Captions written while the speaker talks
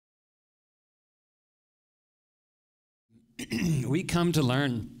we come to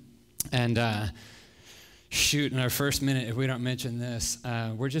learn. And shoot, in our first minute, if we don't mention this,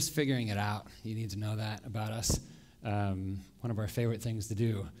 we're just figuring it out. You need to know that about us. One of our favorite things to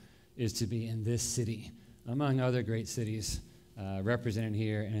do is to be in this city, among other great cities represented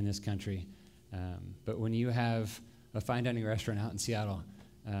here and in this country. But when you have a fine dining restaurant out in Seattle,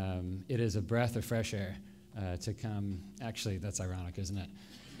 it is a breath of fresh air to come. Actually, that's ironic, isn't it?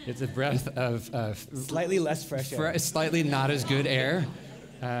 It's a breath of slightly less fresh air. Slightly not as good air,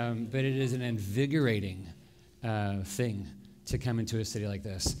 but it is an invigorating thing to come into a city like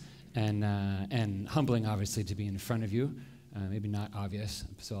this, and humbling, obviously, to be in front of you. Maybe not obvious,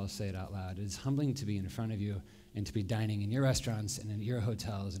 so I'll say it out loud. It is humbling to be in front of you and to be dining in your restaurants and in your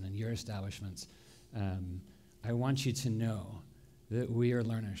hotels and in your establishments. I want you to know that we are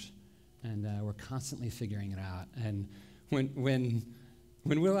learners, and we're constantly figuring it out. And when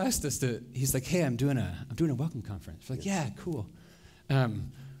Will asked us he's like, "Hey, I'm doing a welcome conference." We're like, "Yeah, cool.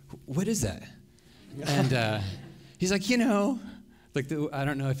 What is that?" And he's like, I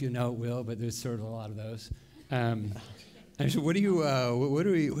don't know if you know Will, but there's sort of a lot of those. And I said, what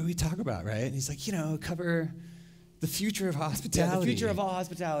do we talk about, right? And he's like, cover the future of hospitality. Yeah, the future of all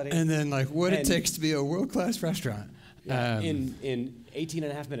hospitality. And then what it takes to be a world-class restaurant. Yeah, in 18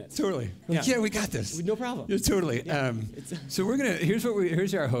 and a half minutes. Totally. Yeah, we got this. No problem. Yeah, totally. Yeah, so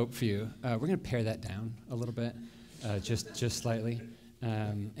here's our hope for you. We're gonna pare that down a little bit, just slightly.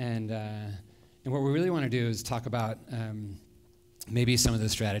 And what we really want to do is talk about maybe some of the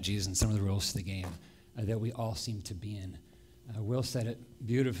strategies and some of the rules to the game that we all seem to be in. Will said it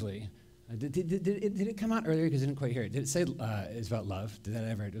beautifully. Did it come out earlier because I didn't quite hear it? Did it say it's about love?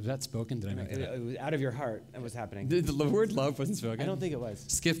 Was that spoken? Did I make that up? It was out of your heart that was happening. The word love wasn't spoken? I don't think it was.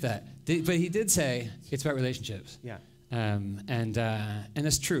 Skip that. But he did say it's about relationships. Yeah. And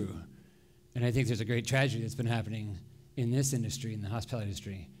that's true. And I think there's a great tragedy that's been happening in this industry, in the hospitality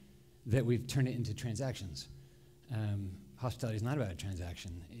industry, that we've turned it into transactions. Hospitality is not about a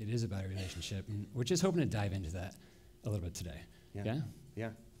transaction. It is about a relationship. And we're just hoping to dive into that a little bit today. Yeah.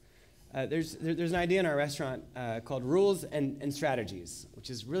 There's an idea in our restaurant called rules and strategies, which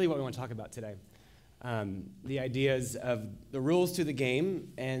is really what we want to talk about today. The ideas of the rules to the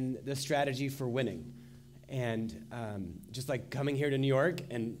game and the strategy for winning. And just like coming here to New York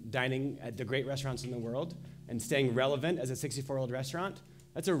and dining at the great restaurants in the world and staying relevant as a 64-year-old restaurant,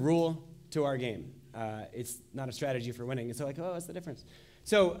 that's a rule to our game. It's not a strategy for winning. It's like, what's the difference?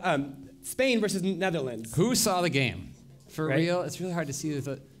 So Spain versus Netherlands. Who saw the game? For real? It's really hard to see.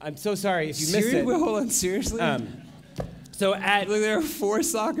 I'm so sorry if you missed it. Hold on, seriously? Look, there are 4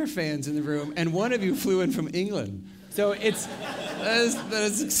 soccer fans in the room, and one of you flew in from England. So it's... that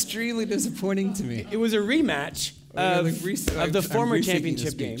is extremely disappointing to me. It was a rematch of the former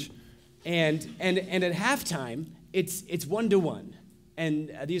championship game. And at halftime, it's 1-1.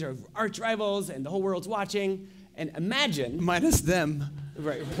 And these are arch rivals, and the whole world's watching. And imagine... Minus them,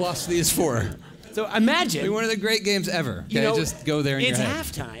 right? Plus these 4. So imagine... One of the great games ever. Just go there in your head.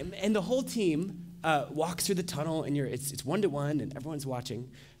 It's halftime, and the whole team walks through the tunnel, and it's 1-1, and everyone's watching.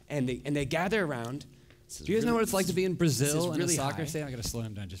 And they gather around. Do you guys know what it's like to be in Brazil in a soccer high. stadium? I gotta slow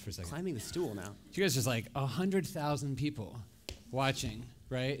him down just for a second. Climbing the stool now. You guys just 100,000 people watching,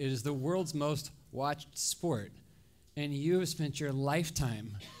 right? It is the world's most watched sport. And you have spent your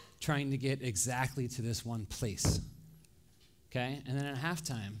lifetime trying to get exactly to this one place. Okay? And then at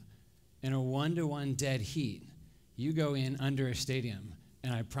halftime, in a 1-1 dead heat, you go in under a stadium,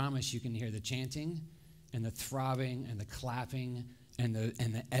 and I promise you can hear the chanting and the throbbing and the clapping and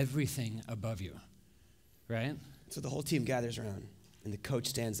the everything above you. Right? So the whole team gathers around, and the coach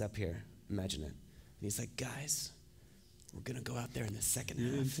stands up here. Imagine it. And he's like, guys, we're going to go out there in the second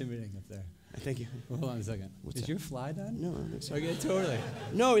half. You're intimidating up there. Thank you. Well, hold on a second. Is your fly done? No. Okay, totally.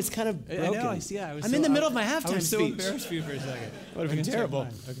 No, it's kind of broken. I know, I'm in the middle of my halftime speech. I was so embarrassed for you for a second. That would have been terrible.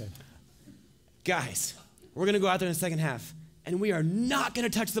 Okay. Guys, we're going to go out there in the second half, and we are not going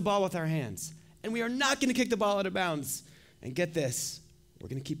to touch the ball with our hands, and we are not going to kick the ball out of bounds. And get this. We're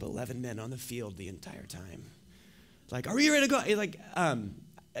going to keep 11 men on the field the entire time. Like, are we ready to go?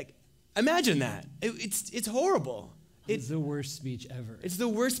 Imagine that. It's horrible. It's the worst speech ever. It's the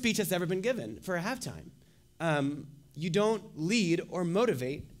worst speech that's ever been given for a halftime. You don't lead or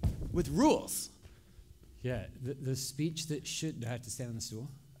motivate with rules. Yeah, the speech that should... Do I have to stand on the stool?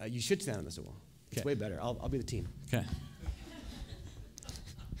 You should stand on the stool. It's way better. I'll be the team. Okay.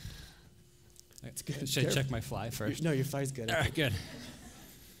 That's good. Should I check my fly first? No, your fly's good. All right, good.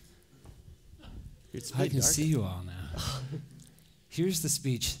 I can see you all now. Here's the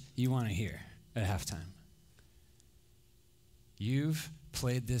speech you want to hear at halftime. You've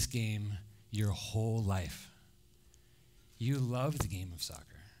played this game your whole life. You love the game of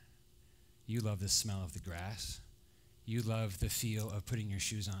soccer. You love the smell of the grass. You love the feel of putting your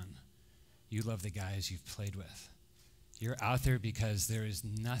shoes on. You love the guys you've played with. You're out there because there is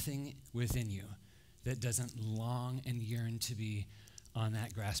nothing within you that doesn't long and yearn to be on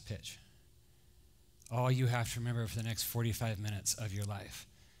that grass pitch. All you have to remember for the next 45 minutes of your life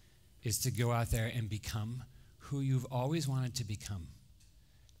is to go out there and become who you've always wanted to become,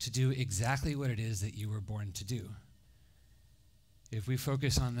 to do exactly what it is that you were born to do. If we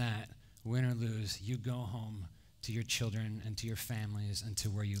focus on that, win or lose, you go home to your children and to your families and to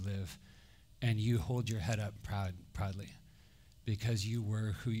where you live, and you hold your head up proudly because you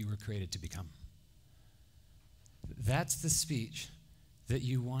were who you were created to become. That's the speech that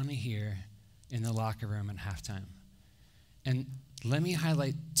you want to hear in the locker room at halftime. And let me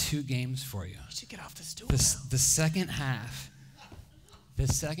highlight 2 games for you. You should get off the stool. The second half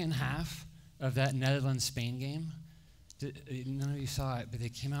of that Netherlands-Spain game, none of you saw it, but they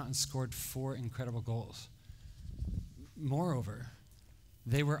came out and scored 4 incredible goals. Moreover,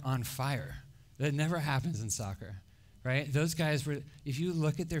 they were on fire. That never happens in soccer, right? Those guys were, if you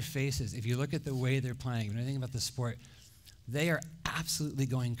look at their faces, if you look at the way they're playing, if you know anything about the sport, they are absolutely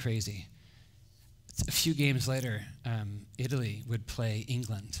going crazy. A few games later, Italy would play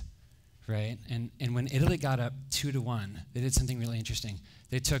England, right? And when Italy got up 2-1, they did something really interesting.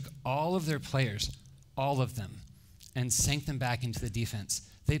 They took all of their players, all of them, and sank them back into the defense.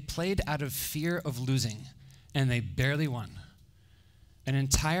 They played out of fear of losing, and they barely won. An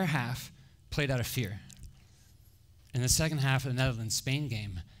entire half played out of fear. In the second half of the Netherlands-Spain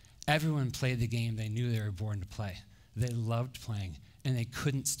game, everyone played the game they knew they were born to play. They loved playing, and they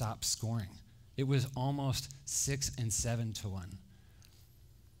couldn't stop scoring. It was almost 6 and 7-1.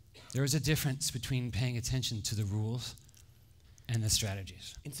 There was a difference between paying attention to the rules and the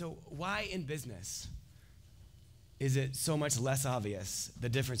strategies. And so why in business is it so much less obvious, the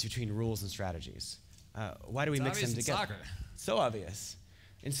difference between rules and strategies? Why do we mix them together? Soccer. So obvious.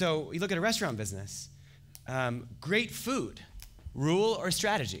 And so you look at a restaurant business, great food, rule or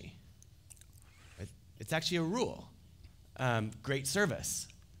strategy? It's actually a rule. Great service.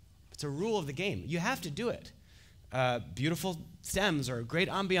 It's a rule of the game. You have to do it. Beautiful stems or great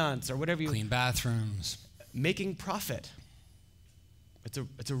ambiance or whatever you... Clean bathrooms. Making profit.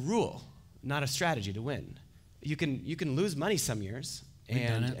 It's a rule, not a strategy to win. You can lose money some years,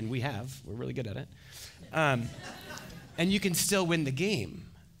 and we have. We're really good at it. And you can still win the game.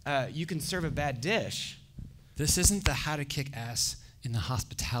 You can serve a bad dish. This isn't the how to kick ass in the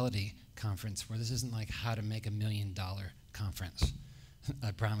hospitality conference, where this isn't like how to make $1 million conference.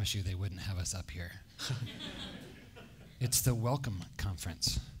 I promise you they wouldn't have us up here. It's the welcome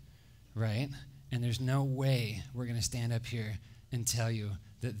conference, right? And there's no way we're going to stand up here and tell you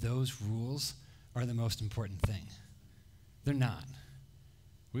that those rules are the most important thing. They're not.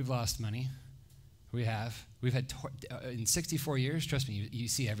 We've lost money. We have. We've had, in 64 years, trust me, you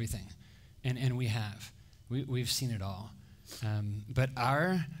see everything. And we have. We've seen it all. But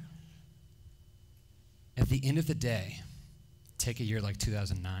at the end of the day, take a year like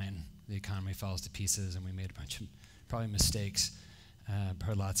 2009, the economy falls to pieces and we made a bunch of probably mistakes,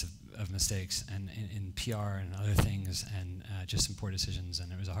 probably lots of mistakes and in PR and other things and just some poor decisions,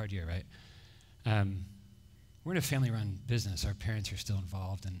 and it was a hard year, right? We're in a family-run business. Our parents are still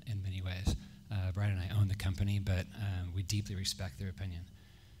involved in many ways. Brian and I own the company, but we deeply respect their opinion,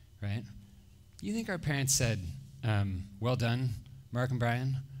 right? You think our parents said, well done, Mark and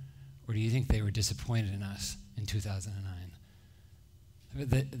Brian, or do you think they were disappointed in us in 2009?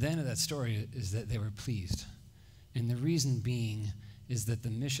 The end of that story is that they were pleased. And the reason being is that the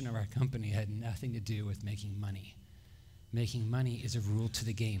mission of our company had nothing to do with making money. Making money is a rule to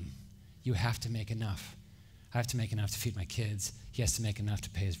the game. You have to make enough. I have to make enough to feed my kids. He has to make enough to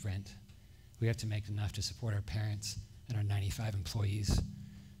pay his rent. We have to make enough to support our parents and our 95 employees,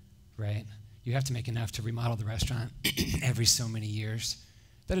 right? You have to make enough to remodel the restaurant every so many years.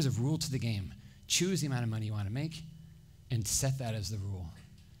 That is a rule to the game. Choose the amount of money you want to make and set that as the rule.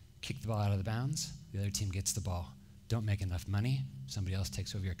 Kick the ball out of the bounds, the other team gets the ball. Don't make enough money, somebody else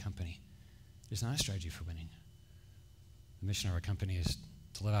takes over your company. There's not a strategy for winning. The mission of our company is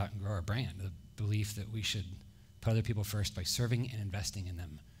to live out and grow our brand, the belief that we should put other people first by serving and investing in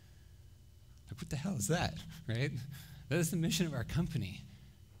them. Like, what the hell is that, right? That is the mission of our company.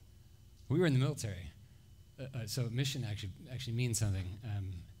 We were in the military, so mission actually means something.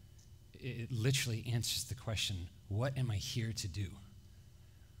 It literally answers the question, what am I here to do?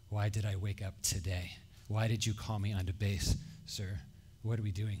 Why did I wake up today? Why did you call me onto base, sir? What are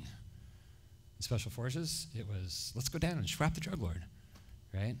we doing? In Special Forces, it was, let's go down and swap the drug lord,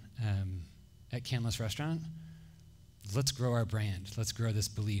 right? At Canlis restaurant, let's grow our brand. Let's grow this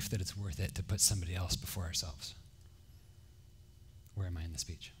belief that it's worth it to put somebody else before ourselves. Where am I in the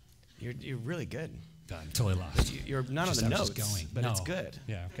speech? You're really good. I'm totally lost. You're not on the notes, but no. it's good.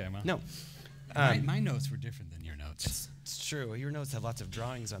 Yeah, okay. Well, No. my notes were different than your notes. It's true. Your notes have lots of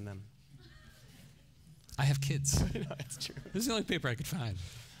drawings on them. I have kids. No, it's true. This is the only paper I could find.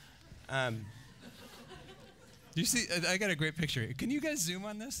 Do you see? I got a great picture. Can you guys zoom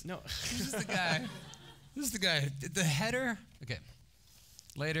on this? No. This is the guy. This is the guy. The header. Okay.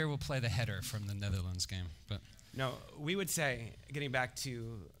 Later we'll play the header from the Netherlands game. But No, we would say, getting back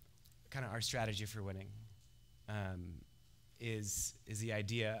to kind of our strategy for winning, is the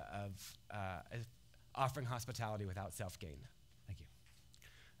idea of offering hospitality without self-gain. thank you.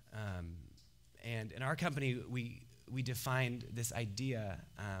 And in our company, we defined this idea.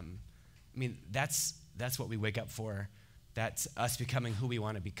 That's what we wake up for. That's us becoming who we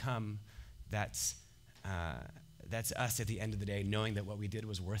want to become. That's us at the end of the day, knowing that what we did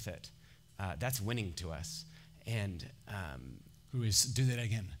was worth it. That's winning to us. And do that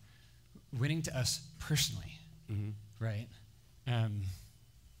again. Winning to us personally, right?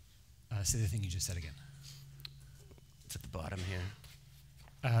 Say the thing you just said again. It's at the bottom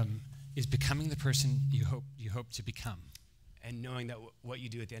here. Is becoming the person you hope to become. And knowing that what you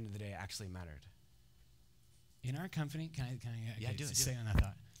do at the end of the day actually mattered. In our company, can I do it. say on that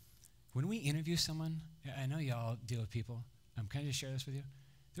thought? When we interview someone, I know y'all deal with people. Can I just share this with you?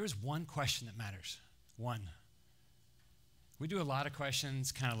 There is one question that matters. One. We do a lot of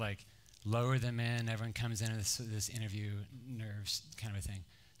questions, kind of like lower them in. Everyone comes into this interview, nerves kind of a thing.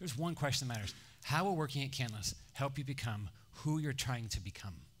 There's one question that matters. How will working at Canlis help you become who you're trying to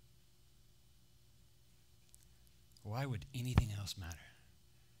become? Why would anything else matter?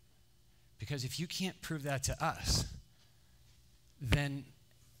 Because if you can't prove that to us, then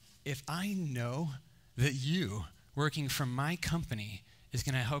if I know that you working for my company is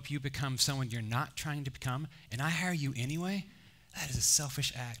going to help you become someone you're not trying to become, and I hire you anyway, that is a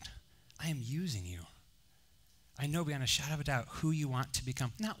selfish act. I am using you. I know beyond a shadow of a doubt who you want to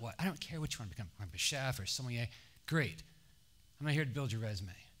become. Not what. I don't care what you want to become. I'm a chef or sommelier. Great. I'm not here to build your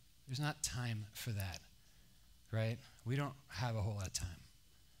resume. There's not time for that, right? We don't have a whole lot of time.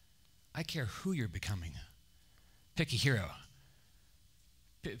 I care who you're becoming. Pick a hero.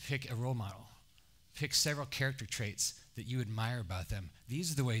 Pick a role model. Pick several character traits that you admire about them.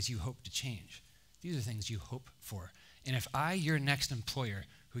 These are the ways you hope to change. These are things you hope for. And if your next employer,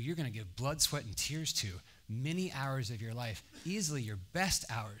 who you're going to give blood, sweat, and tears to, many hours of your life, easily your best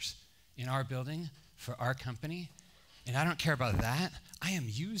hours in our building for our company, and I don't care about that, I am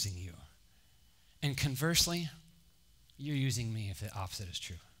using you. And conversely, you're using me if the opposite is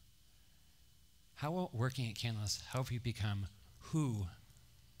true. How will working at Canlis help you become who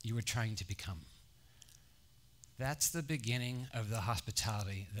you were trying to become? That's the beginning of the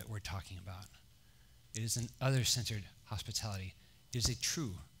hospitality that we're talking about. It is an other-centered hospitality. It is a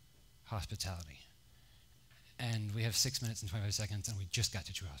true hospitality. And we have 6 minutes and 25 seconds, and we just got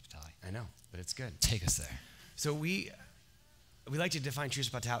to true hospitality. I know, but it's good. Take us there. So we like to define true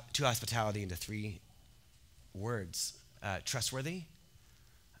hospitality into 3 words. Trustworthy,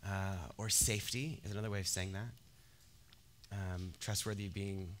 or safety is another way of saying that. Trustworthy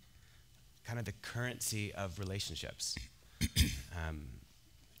being kind of the currency of relationships.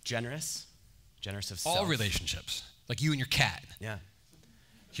 Generous of self. All relationships, like you and your cat. Yeah.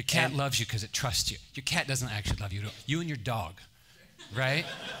 Your cat loves you because it trusts you. Your cat doesn't actually love you. You and your dog, right?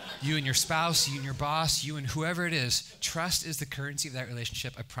 You and your spouse, you and your boss, you and whoever it is. Trust is the currency of that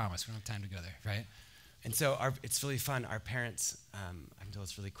relationship. I promise. We don't have time to go there, right? And so it's really fun. Our parents, I can tell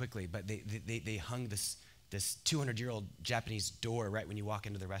this really quickly, but they hung this 200-year-old Japanese door right when you walk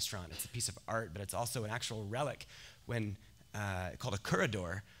into the restaurant. It's a piece of art, but it's also an actual relic called a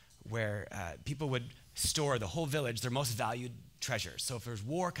kurador, where people would store the whole village, their most valued treasures. So if there's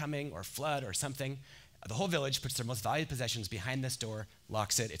war coming or flood or something, the whole village puts their most valued possessions behind this door,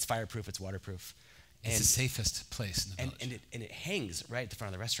 locks it. It's fireproof. It's waterproof. It's the safest place in the village. And it hangs right at the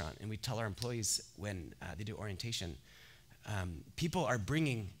front of the restaurant. And we tell our employees when they do orientation, people are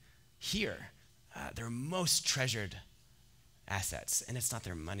bringing here their most treasured assets, and it's not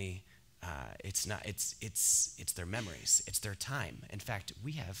their money. It's their memories. It's their time. In fact,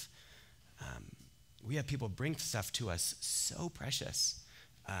 we have people bring stuff to us so precious,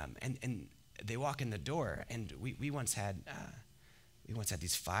 and they walk in the door, and we once had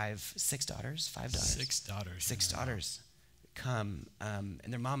these 6 daughters. 6 daughters come, and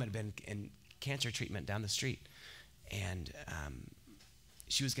their mom had been in cancer treatment down the street, and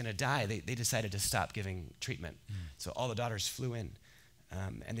she was going to die. They decided to stop giving treatment. So all the daughters flew in,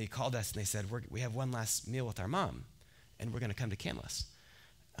 and they called us and they said, we have one last meal with our mom. and we're going to come to Canlis.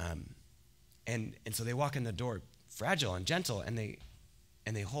 And so they walk in the door fragile and gentle, and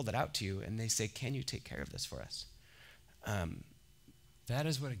they hold it out to you, and they say, can you take care of this for us? That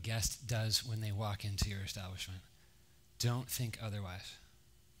is what a guest does when they walk into your establishment. Don't think otherwise.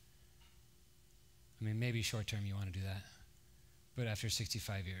 I mean, maybe short term you want to do that. But after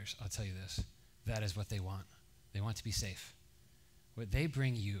 65 years, I'll tell you this. That is what they want. They want to be safe. What they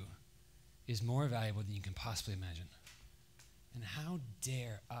bring you is more valuable than you can possibly imagine. And how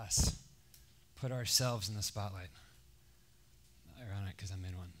dare us put ourselves in the spotlight? Ironic, because I'm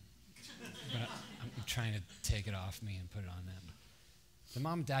in one. But I'm trying to take it off me and put it on them. The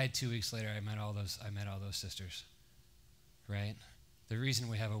mom died 2 weeks later. I met all those sisters, right? The reason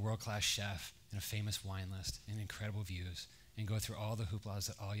we have a world-class chef and a famous wine list and incredible views and go through all the hooplas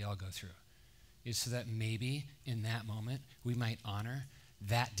that all y'all go through is so that maybe in that moment we might honor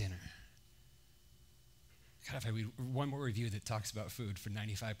that dinner. God, if I read one more review that talks about food for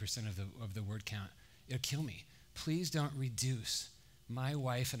 95% of the word count, it'll kill me. Please don't reduce my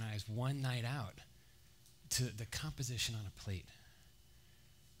wife and I's one night out to the composition on a plate.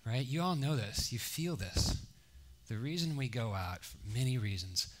 Right? You all know this. You feel this. The reason we go out, for many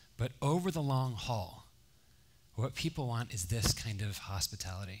reasons, but over the long haul, what people want is this kind of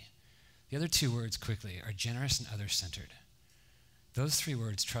hospitality. The other two words quickly are generous and other-centered. Those three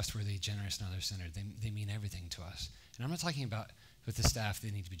words, trustworthy, generous, and other-centered, they mean everything to us. And I'm not talking about with the staff, they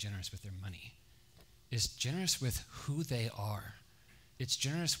need to be generous with their money. It's generous with who they are. It's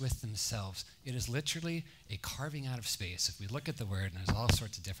generous with themselves. It is literally a carving out of space. If we look at the word, and there's all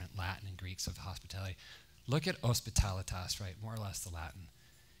sorts of different Latin and Greeks of hospitality, look at hospitalitas, right, more or less the Latin.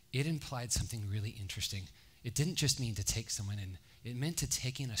 It implied something really interesting. It didn't just mean to take someone in. It meant to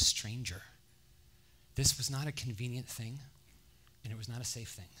take in a stranger. This was not a convenient thing, and it was not a safe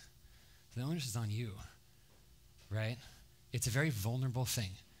thing. The onus is on you, right? It's a very vulnerable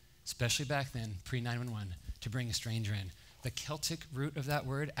thing, especially back then, pre-911, to bring a stranger in. The Celtic root of that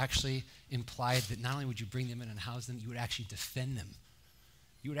word actually implied that not only would you bring them in and house them, you would actually defend them.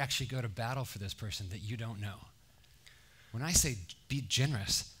 You would actually go to battle for this person that you don't know. When I say be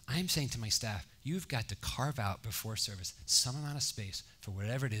generous, I'm saying to my staff, you've got to carve out before service some amount of space for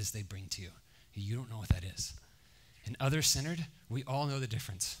whatever it is they bring to you. You don't know what that is. And other-centered, we all know the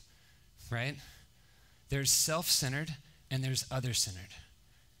difference, right? There's self-centered and there's other-centered.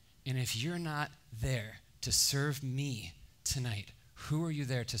 And if you're not there to serve me tonight, who are you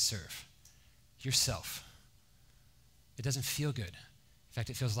there to serve? Yourself. It doesn't feel good. In fact,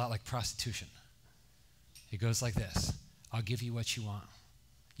 it feels a lot like prostitution. It goes like this. I'll give you what you want.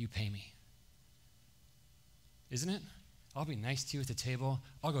 You pay me. Isn't it? I'll be nice to you at the table.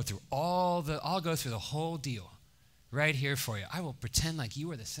 I'll go through the whole deal right here for you. I will pretend like you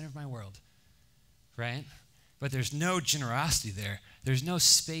are the center of my world. Right? But there's no generosity there. There's no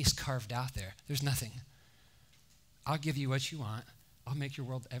space carved out there. There's nothing. I'll give you what you want. I'll make your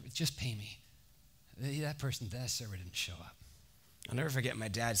world, just pay me. That server didn't show up. I'll never forget my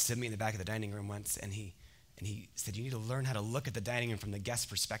dad stood me in the back of the dining room once, and he said, you need to learn how to look at the dining room from the guest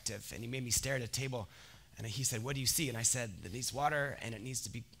perspective. And he made me stare at a table, and he said, what do you see? And I said, it needs water, and it needs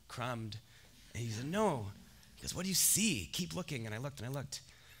to be crumbed. And he said, no. He goes, what do you see? Keep looking. And I looked. And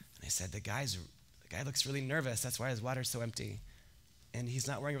I said, the guy looks really nervous. That's why his water's so empty. And he's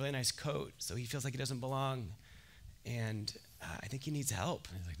not wearing a really nice coat, so he feels like he doesn't belong. And I think he needs help.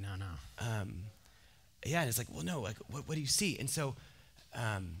 And he's like, no. And it's like, well, no, like, what do you see? And so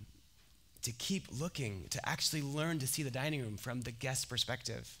to keep looking, to actually learn to see the dining room from the guest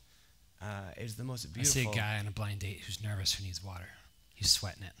perspective is the most beautiful. I see a guy on a blind date who's nervous, who needs water. He's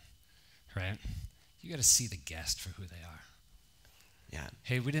sweating it, right? You got to see the guest for who they are. Yeah.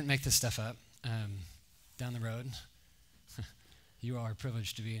 Hey, we didn't make this stuff up. Down the road, you all are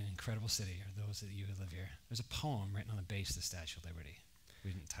privileged to be in an incredible city, or those of you who live here. There's a poem written on the base of the Statue of Liberty.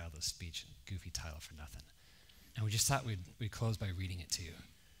 We didn't title this speech a goofy title for nothing. And we just thought we'd close by reading it to you.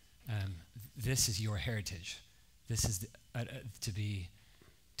 This is your heritage. This is, to be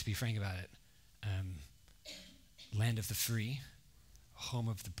frank about it, land of the free, home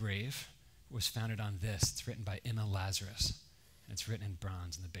of the brave, was founded on this. It's written by Emma Lazarus. And it's written in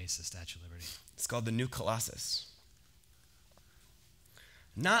bronze on the base of the Statue of Liberty. It's called the New Colossus.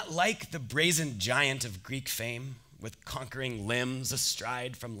 Not like the brazen giant of Greek fame, with conquering limbs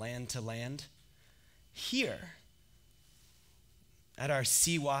astride from land to land. Here, at our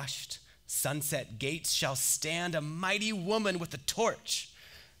sea-washed sunset gates, shall stand a mighty woman with a torch,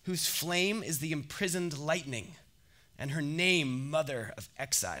 whose flame is the imprisoned lightning, and her name, Mother of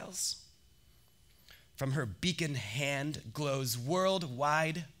Exiles. From her beacon hand glows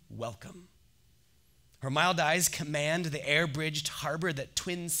worldwide welcome. Her mild eyes command the air-bridged harbor that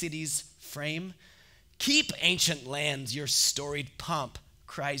twin cities frame. Keep, ancient lands, your storied pomp,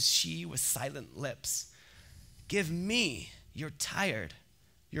 cries she with silent lips. Give me your tired,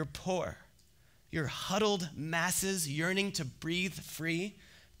 your poor, your huddled masses yearning to breathe free,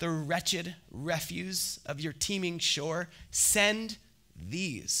 the wretched refuse of your teeming shore. Send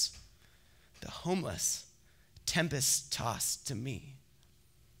these, the homeless, tempest-tossed to me.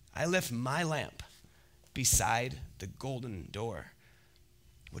 I lift my lamp beside the golden door.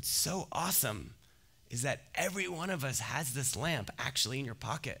 What's so awesome is that every one of us has this lamp actually in your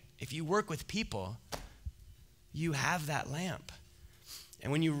pocket. If you work with people, you have that lamp.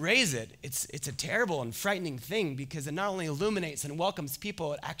 And when you raise it, it's a terrible and frightening thing because it not only illuminates and welcomes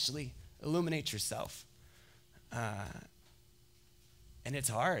people, it actually illuminates yourself. And it's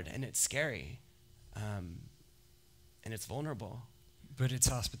hard and it's scary and it's vulnerable. But it's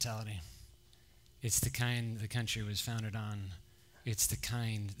hospitality. It's the kind the country was founded on. It's the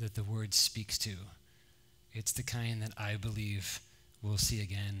kind that the word speaks to. It's the kind that I believe we'll see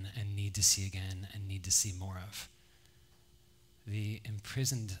again and need to see again and need to see more of. The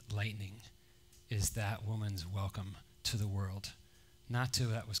imprisoned lightning is that woman's welcome to the world, not to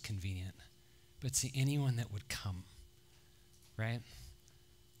that was convenient, but to anyone that would come, right?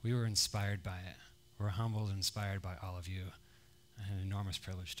 We were inspired by it. We're humbled and inspired by all of you. An enormous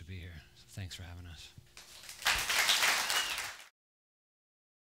privilege to be here. So thanks for having us.